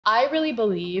I really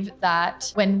believe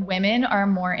that when women are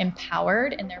more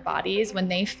empowered in their bodies, when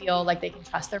they feel like they can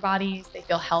trust their bodies, they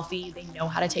feel healthy, they know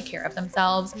how to take care of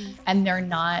themselves, and they're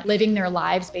not living their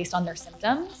lives based on their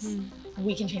symptoms,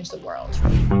 we can change the world.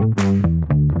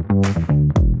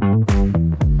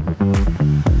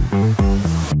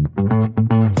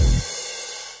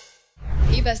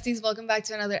 Hey besties, welcome back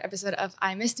to another episode of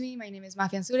I Missed Me. My name is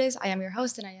Mafe. I am your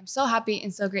host and I am so happy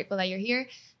and so grateful that you're here.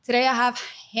 Today I have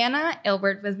Hannah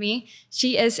Aylward with me.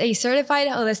 She is a certified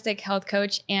holistic health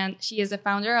coach and she is the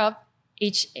founder of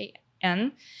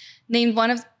HAN, named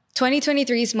one of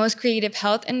 2023's most creative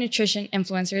health and nutrition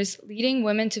influencers, leading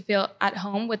women to feel at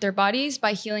home with their bodies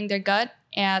by healing their gut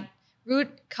at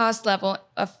root cause level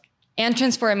and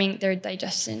transforming their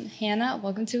digestion. Hannah,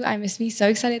 welcome to I Miss Me. So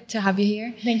excited to have you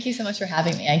here. Thank you so much for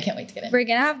having me. I can't wait to get in. We're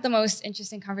gonna have the most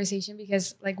interesting conversation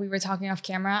because like we were talking off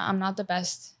camera, I'm not the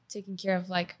best taking care of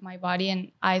like my body.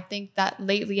 And I think that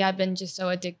lately I've been just so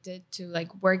addicted to like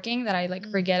working that I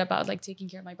like forget about like taking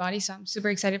care of my body. So I'm super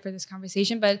excited for this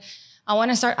conversation. But I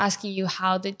want to start asking you,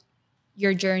 how did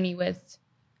your journey with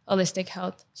holistic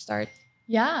health start?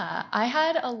 Yeah, I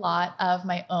had a lot of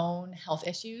my own health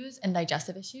issues and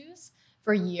digestive issues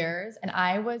for years. And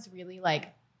I was really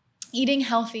like eating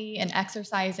healthy and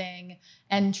exercising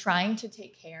and trying to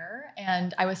take care.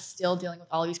 And I was still dealing with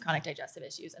all these chronic digestive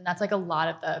issues. And that's like a lot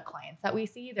of the clients that we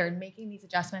see. They're making these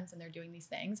adjustments and they're doing these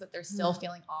things, but they're still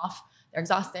feeling off. They're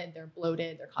exhausted, they're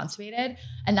bloated, they're constipated.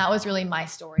 And that was really my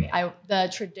story.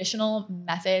 The traditional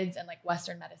methods and like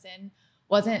Western medicine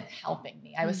wasn't helping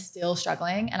me. I was still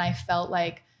struggling and I felt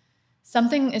like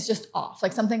something is just off,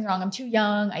 like something's wrong. I'm too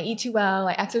young, I eat too well,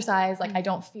 I exercise, like I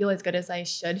don't feel as good as I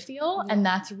should feel. And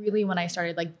that's really when I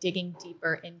started like digging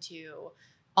deeper into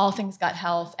all things gut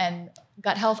health, and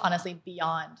gut health honestly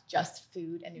beyond just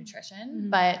food and nutrition.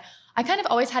 But I kind of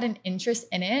always had an interest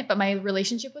in it, but my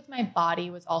relationship with my body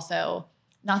was also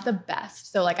not the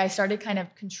best. So like I started kind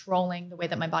of controlling the way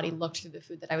that my body looked through the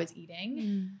food that I was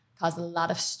eating, caused a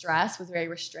lot of stress, was very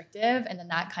restrictive. And then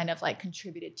that kind of like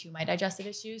contributed to my digestive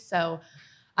issues. So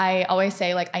I always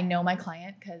say like, I know my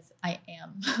client because I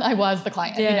was the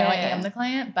client, I am the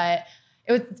client, but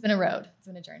it's been a road. It's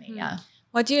been a journey. Yeah.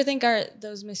 What do you think are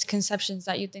those misconceptions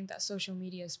that you think that social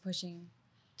media is pushing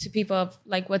to people of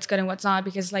like what's good and what's not?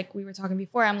 Because like we were talking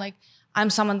before, I'm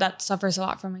someone that suffers a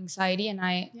lot from anxiety and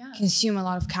I consume a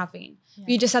lot of caffeine.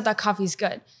 You just said that coffee is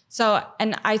good. So,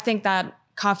 and I think that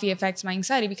coffee affects my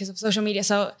anxiety because of social media.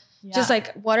 So just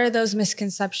like, what are those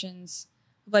misconceptions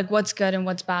of like what's good and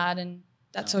what's bad and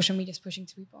that social media is pushing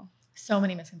to people? So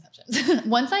many misconceptions.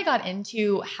 Once I got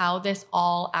into how this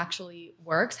all actually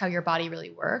works, how your body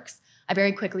really works, I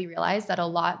very quickly realized that a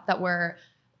lot that we're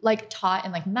like taught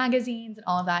in like magazines and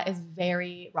all of that is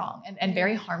very wrong and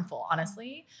very harmful,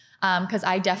 honestly. Cause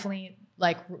I definitely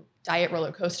like diet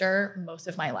roller coaster most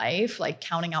of my life, like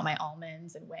counting out my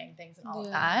almonds and weighing things and all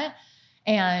of that.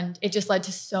 And it just led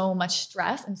to so much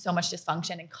stress and so much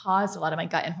dysfunction and caused a lot of my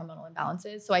gut and hormonal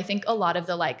imbalances. So I think a lot of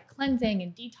the like cleansing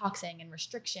and detoxing and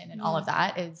restriction and all of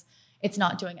that it's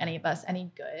not doing any of us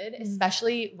any good,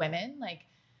 especially women. Like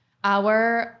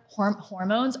our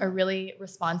hormones are really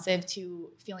responsive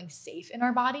to feeling safe in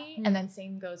our body. And then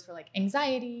same goes for like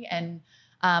anxiety and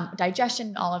digestion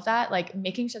and all of that. Like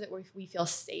making sure that we feel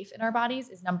safe in our bodies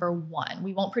is number one.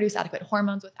 We won't produce adequate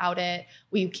hormones without it.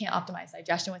 We can't optimize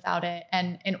digestion without it.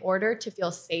 And in order to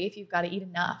feel safe, you've got to eat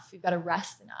enough. You've got to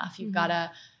rest enough. You've got to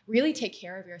really take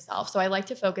care of yourself. So I like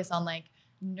to focus on like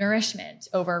nourishment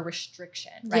over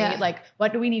restriction, right? Like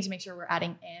what do we need to make sure we're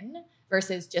adding in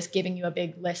versus just giving you a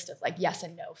big list of like yes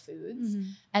and no foods.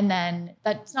 And then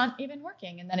that's not even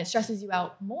working. And then it stresses you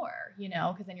out more,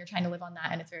 because then you're trying to live on that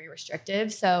and it's very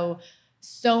restrictive. So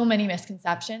many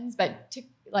misconceptions, but to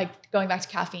like going back to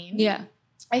caffeine.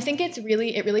 I think it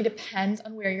really depends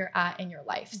on where you're at in your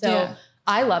life. So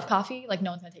I love coffee. Like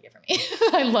no one's gonna take it from me.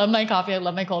 I love my coffee. I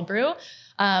love my cold brew.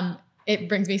 It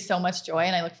brings me so much joy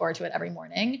and I look forward to it every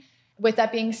morning. With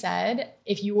that being said,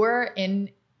 if you were in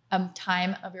a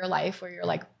time of your life where you're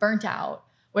like burnt out,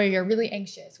 where you're really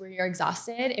anxious, where you're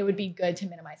exhausted, it would be good to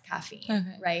minimize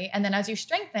caffeine, right? And then as you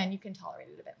strengthen, you can tolerate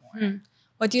it a bit more.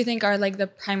 What do you think are like the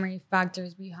primary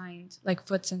factors behind like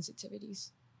food sensitivities?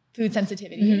 Food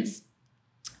sensitivities,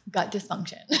 gut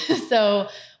dysfunction. So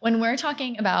when we're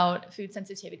talking about food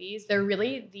sensitivities, they're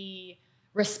really the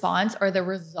response or the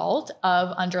result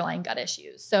of underlying gut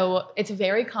issues. So it's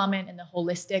very common in the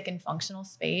holistic and functional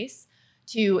space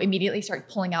to immediately start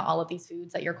pulling out all of these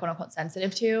foods that you're quote unquote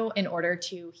sensitive to in order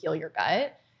to heal your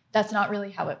gut. That's not really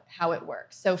how it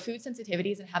works. So food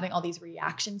sensitivities and having all these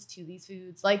reactions to these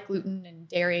foods like gluten and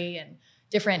dairy and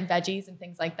different veggies and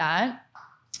things like that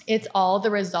it's all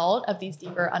the result of these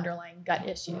deeper underlying gut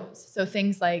issues. So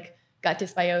things like gut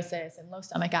dysbiosis and low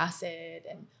stomach acid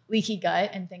and leaky gut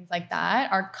and things like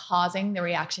that are causing the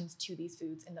reactions to these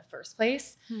foods in the first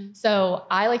place. So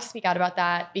I like to speak out about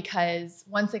that because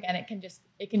once again,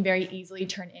 it can very easily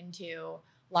turn into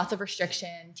lots of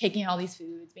restriction, taking all these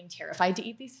foods, being terrified to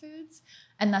eat these foods.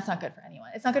 And that's not good for anyone.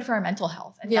 It's not good for our mental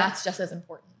health. And that's just as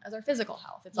important as our physical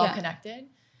health. It's all connected.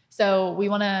 So we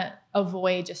want to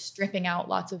avoid just stripping out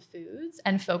lots of foods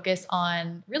and focus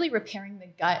on really repairing the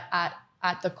gut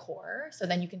at the core. So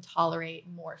then you can tolerate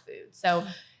more food. So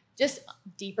just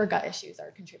deeper gut issues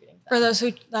are contributing to that. For those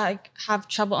who like have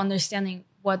trouble understanding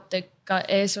what the gut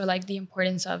is or like the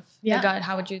importance of the gut,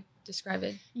 how would you describe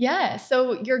it? Yeah.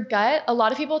 So your gut, a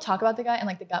lot of people talk about the gut and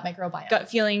like the gut microbiome. Gut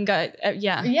feeling, gut.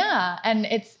 Yeah. And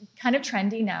it's kind of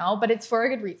trendy now, but it's for a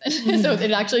good reason. So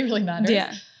it actually really matters.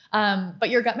 Yeah. But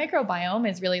your gut microbiome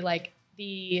is really like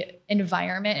the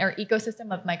environment or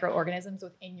ecosystem of microorganisms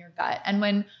within your gut. And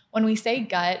when we say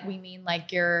gut, we mean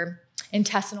like your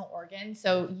intestinal organs.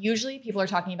 So usually people are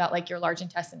talking about like your large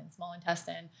intestine and small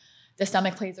intestine. The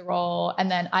stomach plays a role. And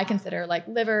then I consider like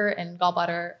liver and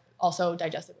gallbladder also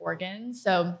digestive organs.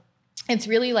 So it's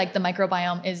really like the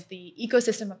microbiome is the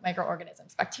ecosystem of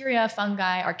microorganisms, bacteria,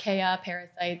 fungi, archaea,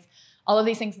 parasites. All of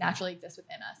these things naturally exist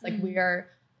within us. Like we are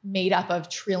made up of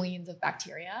trillions of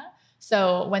bacteria.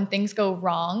 So when things go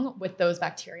wrong with those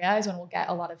bacteria is when we'll get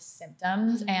a lot of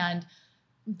symptoms. And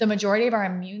the majority of our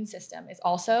immune system is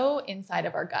also inside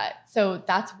of our gut. So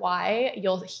that's why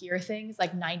you'll hear things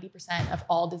like 90% of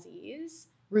all disease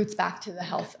roots back to the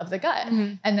health of the gut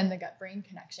and then the gut-brain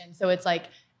connection. So it's like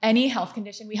any health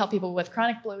condition, we help people with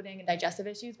chronic bloating and digestive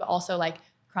issues, but also like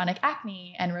chronic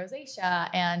acne and rosacea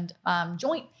and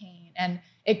joint pain. And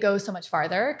it goes so much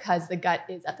farther because the gut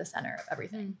is at the center of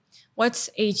everything. What's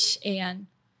HAN?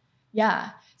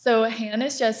 Yeah. So HAN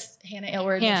is just Hannah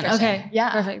Aylward Nutrition. Okay.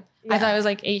 Yeah. Perfect. Yeah. I thought it was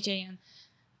like HAN.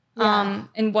 Yeah.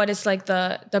 And what is like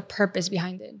the purpose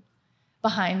behind it?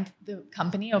 Behind the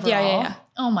company overall? Yeah.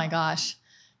 Oh my gosh.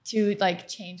 To like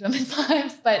change women's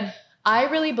lives. But I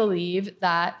really believe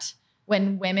that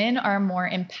when women are more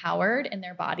empowered in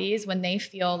their bodies, when they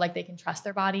feel like they can trust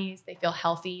their bodies, they feel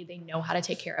healthy, they know how to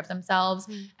take care of themselves,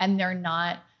 and they're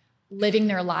not living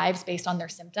their lives based on their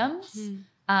symptoms,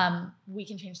 we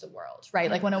can change the world, right?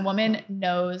 Like when a woman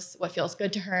knows what feels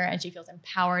good to her and she feels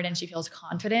empowered and she feels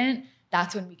confident,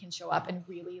 that's when we can show up and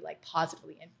really like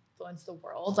positively influence the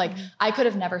world. Like I could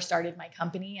have never started my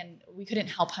company and we couldn't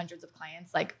help hundreds of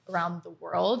clients like around the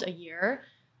world a year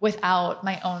without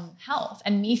my own health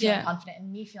and me feeling confident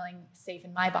and me feeling safe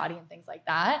in my body and things like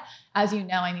that. As you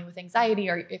know, I mean, with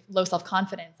anxiety or if low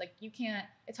self-confidence, like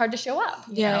it's hard to show up,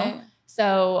 you know?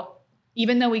 So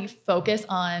even though we focus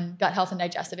on gut health and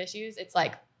digestive issues, it's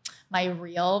like my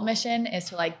real mission is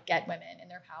to like get women in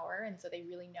their power. And so they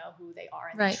really know who they are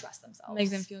and they trust themselves.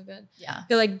 Make them feel good. Yeah. I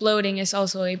feel like bloating is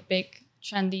also a big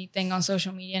trendy thing on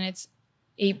social media and it's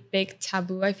a big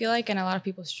taboo, I feel like, and a lot of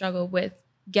people struggle with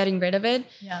getting rid of it.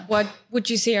 Yeah. What would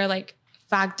you say are like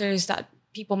factors that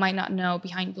people might not know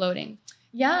behind bloating?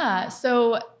 Yeah.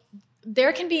 So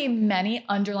there can be many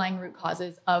underlying root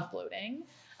causes of bloating,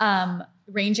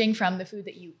 ranging from the food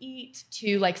that you eat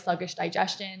to like sluggish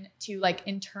digestion to like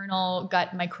internal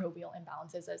gut microbial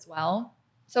imbalances as well.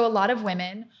 So a lot of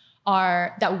women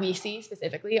that we see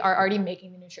specifically are already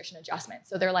making the nutrition adjustments.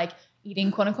 So they're like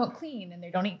eating quote unquote clean and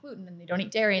they don't eat gluten and they don't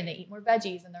eat dairy and they eat more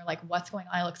veggies and they're like, what's going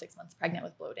on? I look 6 months pregnant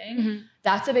with bloating.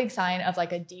 That's a big sign of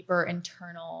like a deeper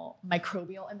internal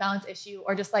microbial imbalance issue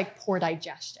or just like poor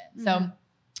digestion. So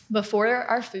before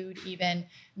our food even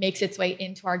makes its way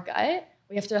into our gut,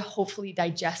 we have to hopefully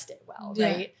digest it well,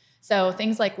 right? So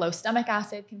things like low stomach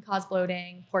acid can cause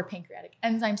bloating, poor pancreatic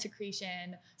enzyme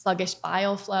secretion, sluggish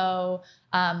bile flow.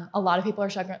 A lot of people are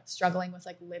struggling with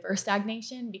like liver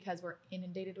stagnation because we're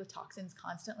inundated with toxins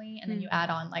constantly. And then you add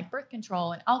on like birth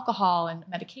control and alcohol and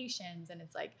medications. And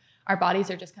it's like our bodies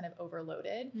are just kind of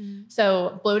overloaded.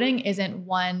 So bloating isn't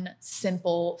one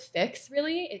simple fix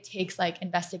really. It takes like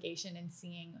investigation and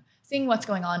seeing what's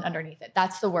going on underneath it.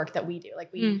 That's the work that we do.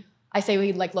 Like I say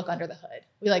we like look under the hood.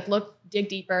 We like dig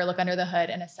deeper, look under the hood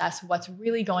and assess what's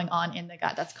really going on in the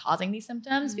gut that's causing these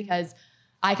symptoms because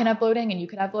I can have bloating and you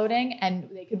could have bloating and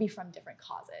they could be from different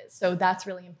causes. So that's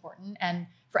really important. And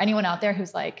for anyone out there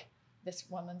who's like, this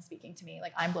woman's speaking to me,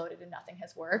 like I'm bloated and nothing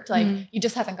has worked. Like you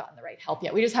just haven't gotten the right help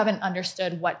yet. We just haven't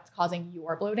understood what's causing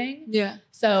your bloating. Yeah.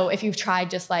 So if you've tried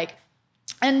just like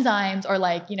enzymes or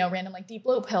like, you know, random like deep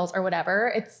bloat pills or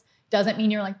whatever, doesn't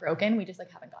mean you're like broken. We just like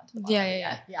haven't gone to the bottom.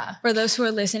 Yeah. For those who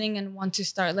are listening and want to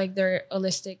start like their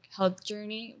holistic health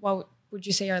journey, what would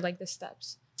you say are like the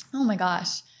steps? Oh my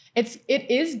gosh. it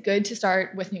is good to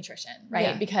start with nutrition, right?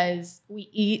 Yeah. Because we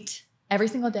eat every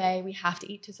single day. We have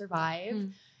to eat to survive.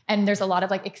 And there's a lot of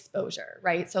like exposure,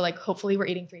 right? So like hopefully we're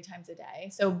eating 3 times a day.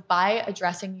 So by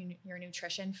addressing your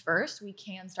nutrition first, we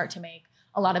can start to make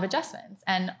a lot of adjustments.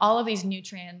 And all of these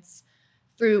nutrients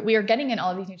we are getting in all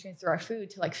of these nutrients through our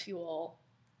food to like fuel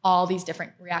all these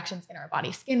different reactions in our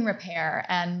body, skin repair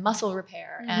and muscle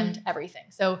repair and everything.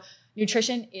 So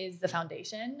nutrition is the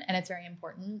foundation and it's very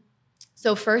important.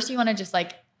 So first you want to just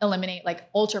like eliminate like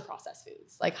ultra processed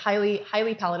foods, like highly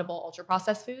palatable ultra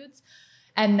processed foods,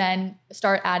 and then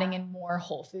start adding in more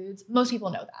whole foods. Most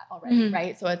people know that already,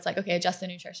 right? So it's like, okay, adjust the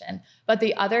nutrition. But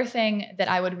the other thing that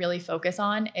I would really focus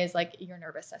on is like your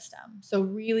nervous system. So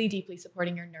really deeply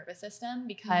supporting your nervous system,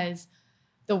 because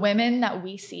the women that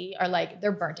we see are like,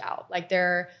 they're burnt out. Like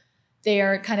they're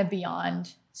kind of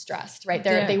beyond stressed, right?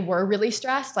 They were really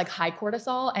stressed, like high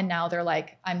cortisol. And now they're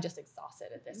like, I'm just exhausted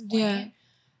at this point. Yeah.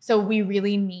 So we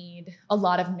really need a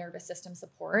lot of nervous system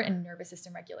support and nervous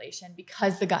system regulation,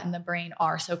 because the gut and the brain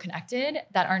are so connected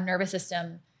that our nervous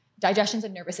system, digestion's a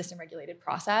nervous system regulated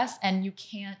process. And you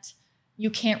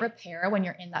can't repair when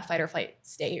you're in that fight or flight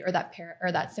state or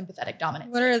that sympathetic dominant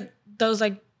What state. are those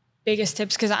like biggest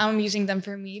tips? Cause I'm using them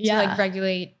for me to like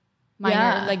regulate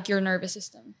my like your nervous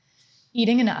system.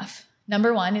 Eating enough.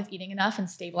 Number 1 is eating enough and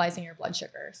stabilizing your blood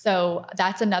sugar. So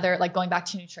that's another, like going back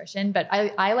to nutrition, but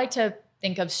I like to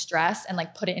think of stress and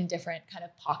like put it in different kind of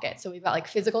pockets. So we've got like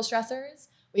physical stressors,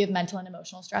 we have mental and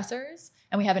emotional stressors,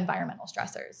 and we have environmental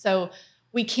stressors. So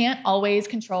we can't always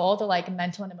control the like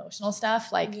mental and emotional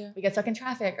stuff. Like we get stuck in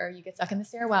traffic, or you get stuck in the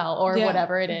stairwell, or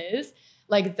whatever it is.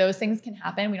 Like those things can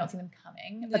happen. We don't see them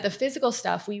coming, but the physical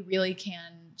stuff we really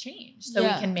can change. So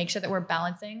we can make sure that we're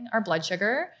balancing our blood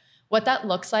sugar. What that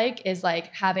looks like is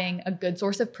like having a good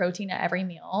source of protein at every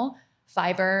meal,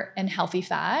 fiber and healthy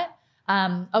fat.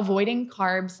 Avoiding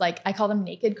carbs, like I call them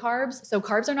naked carbs. So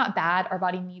carbs are not bad. Our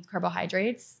body needs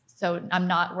carbohydrates. So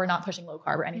we're not pushing low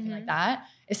carb or anything like that,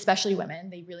 especially women.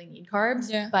 They really need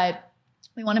carbs, but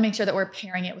we want to make sure that we're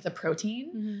pairing it with a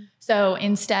protein. So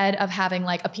instead of having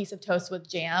like a piece of toast with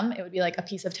jam, it would be like a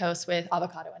piece of toast with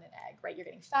avocado and an egg, right? You're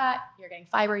getting fat, you're getting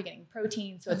fiber, you're getting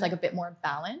protein. So it's like a bit more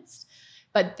balanced.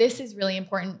 But this is really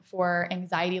important for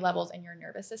anxiety levels in your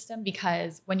nervous system,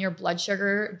 because when your blood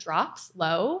sugar drops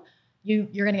low, you're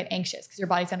going to get anxious because your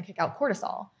body's going to kick out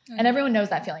cortisol. And everyone knows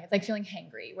that feeling. It's like feeling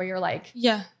hangry, where you're like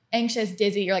anxious,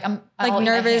 dizzy. You're like, I'm like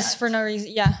nervous for no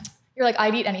reason. Yeah. You're like,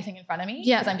 I'd eat anything in front of me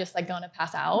because I'm just like going to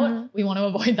pass out. We want to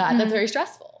avoid that. That's very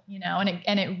stressful, you know,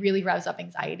 and it really revs up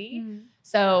anxiety.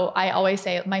 So I always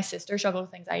say my sister struggled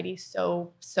with anxiety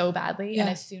so badly. And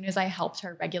as soon as I helped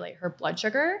her regulate her blood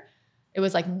sugar, it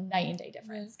was like night and day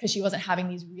difference, because she wasn't having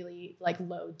these really like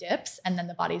low dips, and then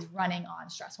the body's running on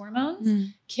stress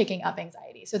hormones, kicking up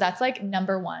anxiety. So that's like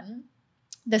number 1.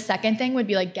 The second thing would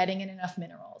be like getting in enough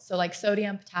minerals. So like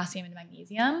sodium, potassium, and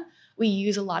magnesium. We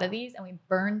use a lot of these and we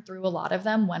burn through a lot of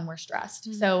them when we're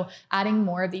stressed. So adding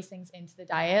more of these things into the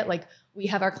diet, like we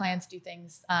have our clients do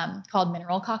things called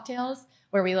mineral cocktails,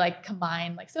 where we like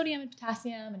combine like sodium and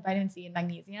potassium and vitamin C and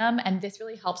magnesium. And this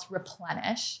really helps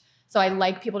replenish. So I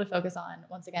like people to focus on,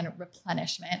 once again,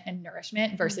 replenishment and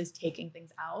nourishment versus taking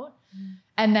things out.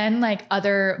 And then like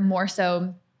other more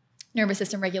so nervous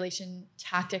system regulation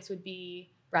tactics would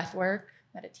be breath work,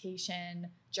 meditation,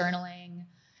 journaling,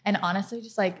 and honestly,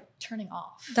 just like turning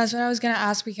off. That's what I was going to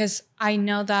ask, because I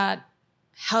know that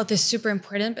health is super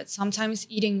important, but sometimes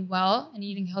eating well and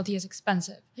eating healthy is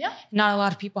expensive. Yeah. Not a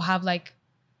lot of people have like,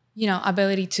 you know,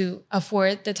 ability to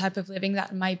afford the type of living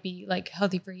that might be like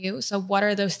healthy for you. So what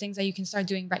are those things that you can start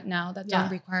doing right now that don't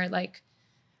require like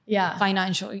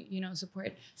financial, you know,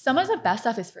 support? Some of the best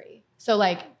stuff is free. So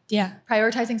like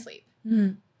prioritizing sleep,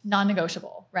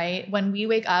 non-negotiable, right? When we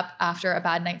wake up after a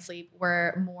bad night's sleep,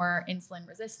 we're more insulin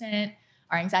resistant.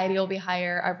 Our anxiety will be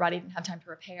higher. Our body didn't have time to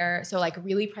repair. So like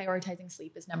really prioritizing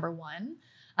sleep is number 1.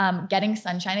 Getting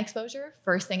sunshine exposure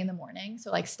first thing in the morning.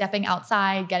 So like stepping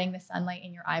outside, getting the sunlight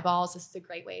in your eyeballs. This is a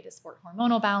great way to support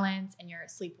hormonal balance and your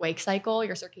sleep-wake cycle,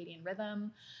 your circadian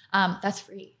rhythm. That's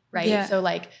free, right? Yeah. So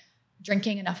like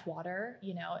drinking enough water,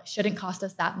 you know, it shouldn't cost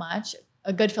us that much.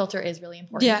 A good filter is really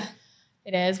important. Yeah.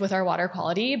 It is with our water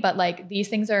quality, but like these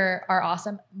things are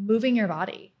awesome. Moving your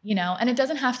body, you know, and it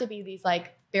doesn't have to be these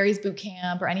like Barry's boot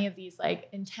camp or any of these like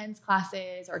intense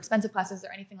classes or expensive classes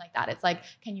or anything like that. It's like,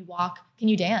 can you walk? Can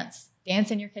you dance?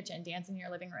 Dance in your kitchen, dance in your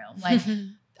living room. Like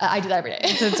I do that every day.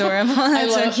 It's adorable.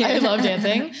 I love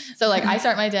dancing. So like I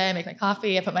start my day, I make my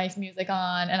coffee, I put my music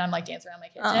on, and I'm like dance around my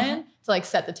kitchen to like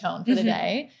set the tone for the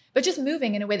day, but just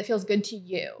moving in a way that feels good to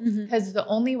you. Because the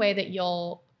only way that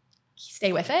you'll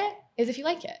stay with it is if you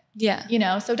like it. Yeah. You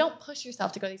know, so don't push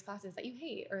yourself to go to these classes that you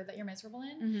hate or that you're miserable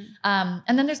in. Mm-hmm.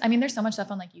 And then there's so much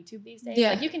stuff on like YouTube these days. Yeah.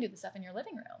 Like you can do the stuff in your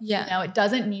living room. Yeah. You know, it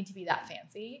doesn't need to be that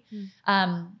fancy.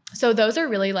 Mm. So those are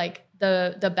really like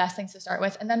the best things to start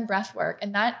with. And then breath work.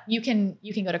 And that you can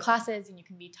go to classes and you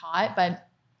can be taught, but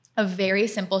a very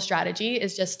simple strategy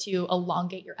is just to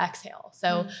elongate your exhale.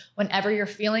 So whenever you're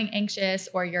feeling anxious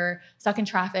or you're stuck in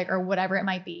traffic or whatever it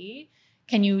might be,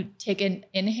 can you take an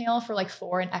inhale for like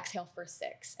 4 and exhale for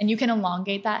 6? And you can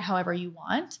elongate that however you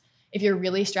want. If you're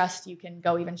really stressed, you can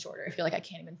go even shorter. If you're like, I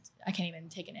can't even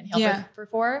take an inhale for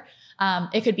 4.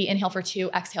 It could be inhale for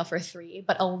 2, exhale for 3,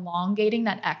 but elongating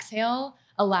that exhale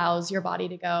allows your body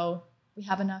to go, we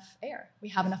have enough air. We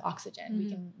have enough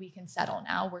oxygen. We can settle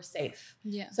now. We're safe.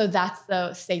 Yeah. So that's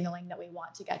the signaling that we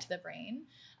want to get to the brain,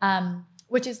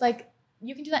 which is like,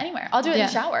 you can do that anywhere. I'll do it in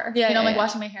the shower. Yeah, I'm like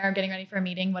washing my hair, getting ready for a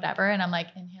meeting, whatever. And I'm like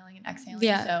inhaling and exhaling.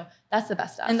 Yeah. So that's the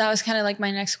best stuff. And that was kind of like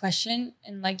my next question.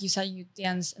 And like you said, you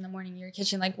dance in the morning in your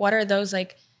kitchen. Like what are those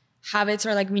like habits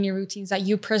or like mini routines that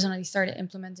you personally started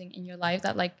implementing in your life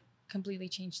that like completely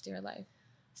changed your life?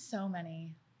 So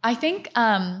many. I think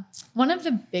one of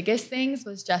the biggest things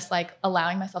was just like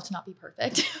allowing myself to not be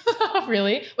perfect,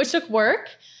 really, which took work.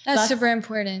 That's super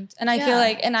important. And I feel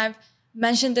like, and I've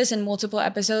mentioned this in multiple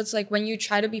episodes, like when you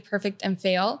try to be perfect and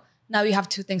fail, now you have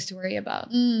 2 things to worry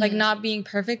about, like not being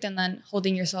perfect and then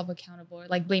holding yourself accountable or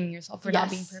like blaming yourself for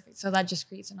not being perfect. So that just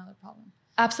creates another problem.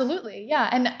 Absolutely. Yeah.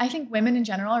 And I think women in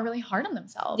general are really hard on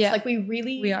themselves. Yeah. Like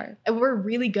we are. We're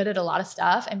really good at a lot of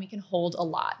stuff and we can hold a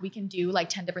lot. We can do like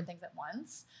 10 different things at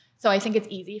once. So I think it's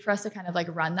easy for us to kind of like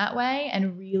run that way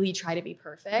and really try to be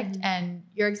perfect. And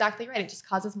you're exactly right. It just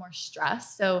causes more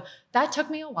stress. So that took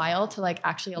me a while to like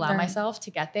actually allow myself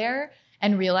to get there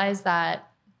and realize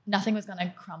that nothing was going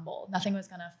to crumble. Nothing was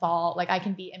going to fall. Like I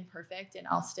can be imperfect and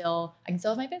I can still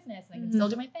have my business and I can still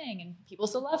do my thing and people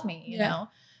still love me, you know?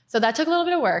 So that took a little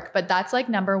bit of work, but that's like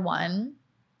number 1.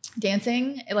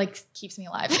 Dancing, it like keeps me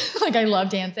alive. Like I love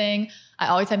dancing. I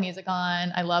always have music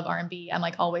on. I love R&B. I'm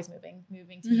like always moving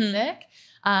to music.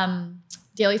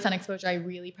 Daily sun exposure, I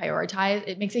really prioritize.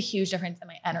 It makes a huge difference in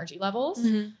my energy levels.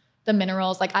 The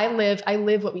minerals, like I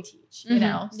live what we teach, you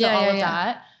know? So all of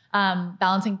that.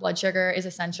 Balancing blood sugar is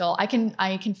essential. I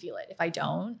can feel it. If I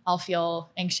don't, I'll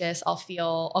feel anxious.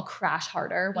 I'll crash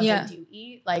harder once I do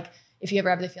eat. Like if you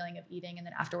ever have the feeling of eating and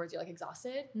then afterwards you're like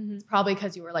exhausted, it's probably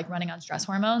because you were like running on stress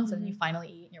hormones and then you finally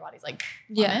eat and your body's like,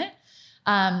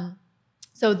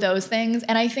 so those things.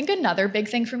 And I think another big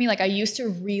thing for me, like I used to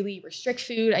really restrict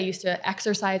food. I used to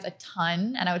exercise a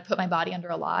ton and I would put my body under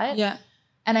a lot. Yeah.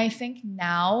 And I think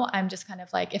now I'm just kind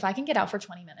of like, if I can get out for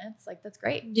 20 minutes, like that's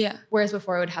great. Yeah. Whereas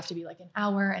before it would have to be like an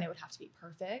hour and it would have to be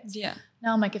perfect. Yeah.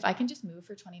 Now I'm like, if I can just move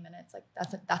for 20 minutes, like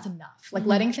that's enough. Like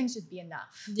letting things just be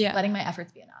enough. Yeah. Letting my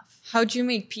efforts be enough. How'd you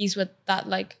make peace with that,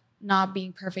 like not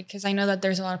being perfect? Because I know that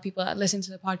there's a lot of people that listen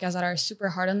to the podcast that are super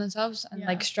hard on themselves and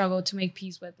like struggle to make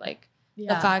peace with like the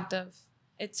fact of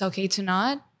it's okay to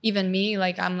not. Even me,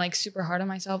 like I'm like super hard on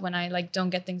myself when I like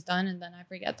don't get things done and then I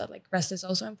forget that like rest is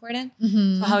also important.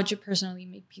 So how would you personally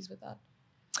make peace with that?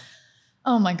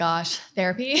 Oh my gosh,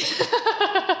 therapy.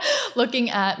 Looking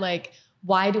at like,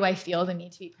 why do I feel the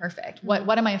need to be perfect?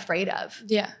 What am I afraid of?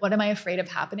 Yeah. What am I afraid of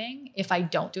happening if I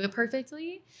don't do it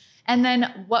perfectly? And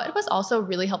then what was also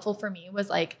really helpful for me was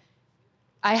like,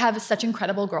 I have such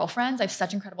incredible girlfriends. I have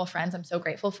such incredible friends I'm so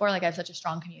grateful for. Like I have such a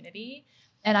strong community.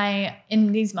 And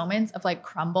in these moments of like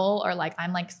crumble or like,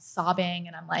 I'm like sobbing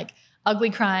and I'm like ugly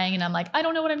crying and I'm like, I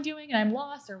don't know what I'm doing and I'm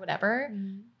lost or whatever.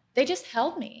 They just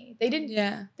held me. They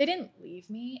didn't leave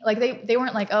me. Like they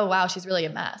weren't like, oh wow, she's really a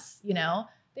mess. You know,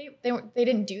 they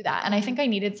didn't do that. And I think I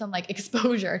needed some like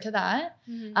exposure to that.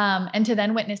 And to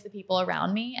then witness the people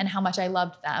around me and how much I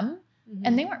loved them.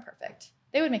 And they weren't perfect.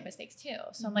 They would make mistakes too.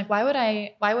 So I'm like, why would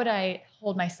I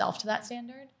hold myself to that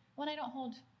standard when I don't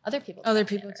hold other people to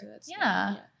it?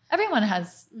 Yeah. Everyone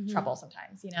has trouble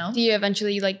sometimes, you know? Do you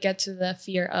eventually like get to the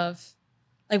fear of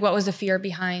like, what was the fear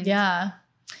behind? Yeah.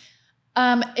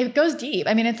 It goes deep.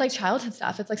 I mean, it's like childhood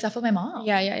stuff. It's like stuff with my mom.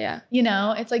 Yeah. You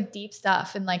know, it's like deep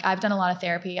stuff. And like, I've done a lot of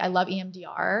therapy. I love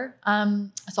EMDR.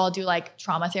 So I'll do like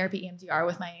trauma therapy, EMDR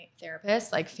with my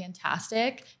therapist, like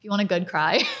fantastic. If you want a good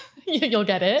cry, you'll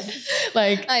get it.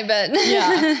 Like, I bet.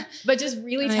 Yeah. But just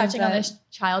really touching on this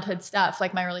childhood stuff.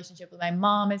 Like my relationship with my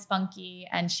mom is funky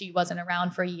and she wasn't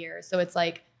around for years. So it's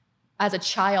like, as a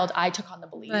child, I took on the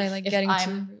belief. Right, like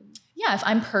if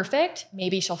I'm perfect,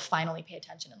 maybe she'll finally pay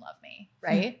attention and love me,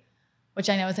 right? Which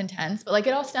I know is intense, but like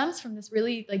it all stems from this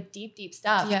really like deep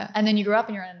stuff. Yeah. And then you grow up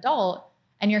and you're an adult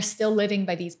and you're still living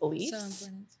by these beliefs, so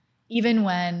important. even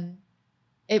when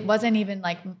it wasn't even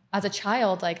like, as a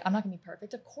child, like, I'm not gonna be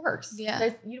perfect. Of course.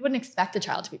 Yeah. You wouldn't expect a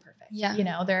child to be perfect. Yeah. You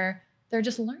know, they're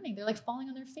just learning. They're like falling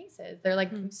on their faces. They're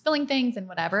like spilling things and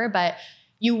whatever. But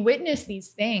you witness these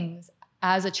things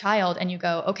as a child and you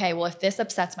go, okay, well, if this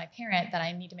upsets my parent, then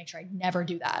I need to make sure I never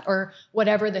do that, or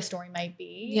whatever the story might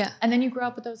be. Yeah. And then you grow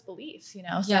up with those beliefs, you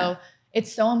know? So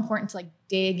it's so important to like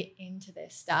dig into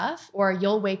this stuff, or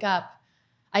you'll wake up.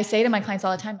 I say to my clients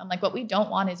all the time, I'm like, what we don't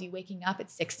want is you waking up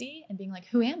at 60 and being like,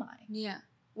 who am I? Yeah.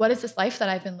 What is this life that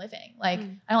I've been living? Like,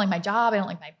 I don't like my job. I don't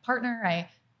like my partner.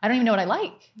 I don't even know what I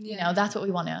like. Yeah. You know, that's what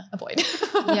we want to avoid.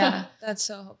 Yeah, that's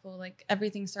so helpful. Like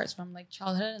everything starts from like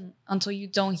childhood, and until you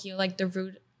don't heal like the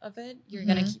root of it, you're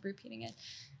gonna keep repeating it.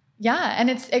 Yeah, and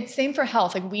it's same for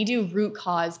health. Like we do root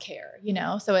cause care, you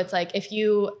know. So it's like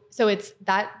it's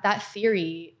that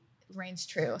theory reigns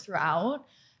true throughout.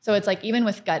 So it's like even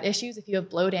with gut issues, if you have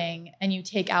bloating and you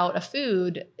take out a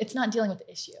food, it's not dealing with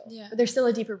the issue. Yeah. But there's still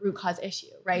a deeper root cause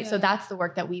issue, right? Yeah. So that's the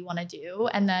work that we want to do.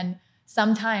 And then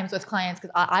sometimes with clients,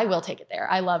 because I will take it there.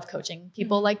 I love coaching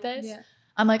people like this. Yeah.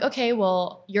 I'm like, okay,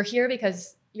 well, you're here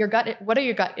because your gut, what are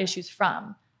your gut issues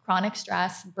from? Chronic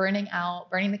stress, burning out,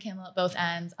 burning the candle at both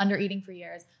ends, under eating for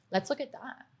years. Let's look at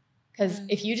that. Because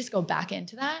if you just go back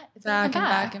into that, it's back gonna and come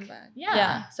back and back.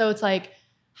 Yeah. So it's like,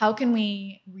 how can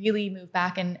we really move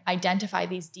back and identify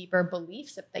these deeper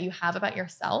beliefs that you have about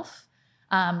yourself,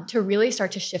 to really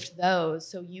start to shift those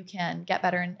so you can get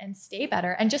better and stay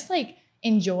better and just like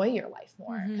enjoy your life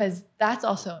more, because that's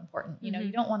also important. You know,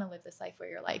 you don't want to live this life where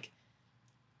you're like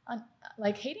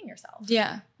hating yourself.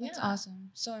 Yeah, that's awesome.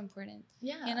 So important.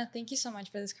 Yeah. Hannah, thank you so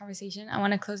much for this conversation. I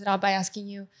want to close it out by asking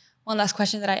you one last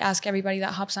question that I ask everybody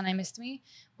that hops on I Missed Me.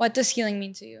 What does healing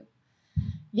mean to you?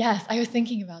 Yes, I was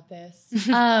thinking about this.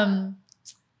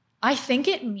 I think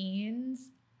it means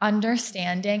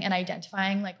understanding and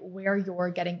identifying like where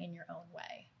you're getting in your own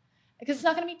way. Because it's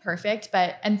not going to be perfect,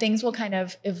 and things will kind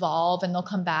of evolve and they'll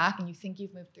come back and you think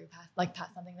you've moved through past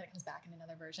something, that it comes back in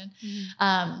another version.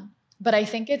 But I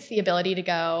think it's the ability to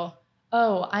go,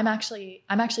 oh, I'm actually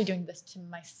doing this to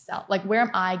myself. Like, where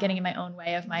am I getting in my own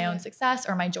way of my own success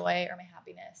or my joy or my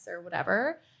happiness or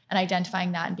whatever? And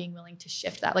identifying that and being willing to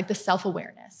shift that, like the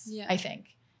self-awareness, I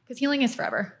think. Because healing is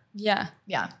forever. Yeah.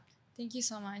 Yeah. Thank you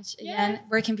so much. Again,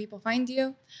 where can people find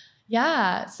you?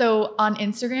 Yeah. So on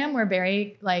Instagram, we're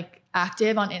very like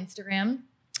active on Instagram.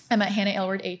 I'm at Hannah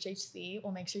Aylward HHC.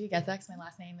 We'll make sure you get that because my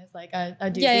last name is like a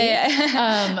doozy.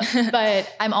 Yeah.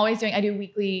 But I'm always I do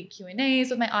weekly Q&As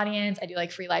with my audience. I do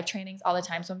like free live trainings all the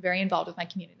time. So I'm very involved with my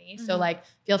community. So like,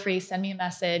 feel free, send me a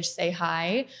message, say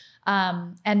hi.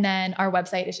 And then our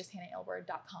website is just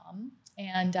hannahaylward.com.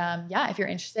 And if you're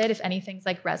interested, if anything's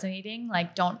like resonating,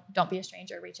 like don't be a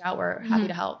stranger, reach out. We're happy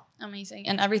to help. Amazing.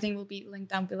 And everything will be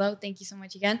linked down below. Thank you so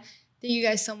much again. Thank you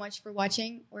guys so much for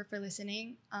watching or for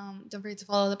listening. Don't forget to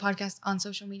follow the podcast on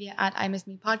social media at I Miss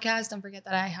Me Podcast. Don't forget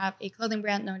that I have a clothing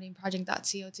brand,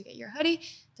 nonameproject.co, to get your hoodie.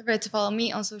 Don't forget to follow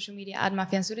me on social media at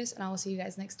Mafe Ansures, and I will see you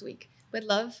guys next week. With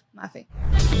love, Mafe.